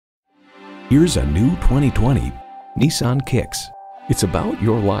Here's a new 2020 Nissan Kicks. It's about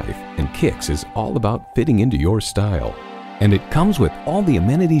your life, and Kicks is all about fitting into your style. And it comes with all the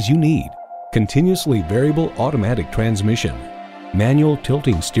amenities you need. Continuously variable automatic transmission, manual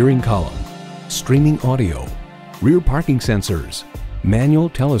tilting steering column, streaming audio, rear parking sensors, manual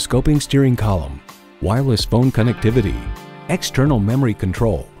telescoping steering column, wireless phone connectivity, external memory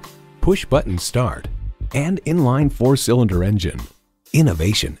control, push-button start, and inline 4-cylinder engine.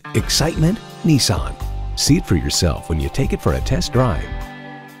 Innovation, excitement, Nissan. See it for yourself when you take it for a test drive.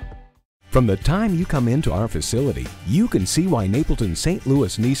 From the time you come into our facility, you can see why Napleton St.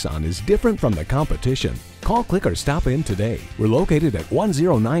 Louis Nissan is different from the competition. Call, click, or stop in today. We're located at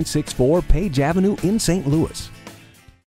 10964 Page Avenue in St. Louis.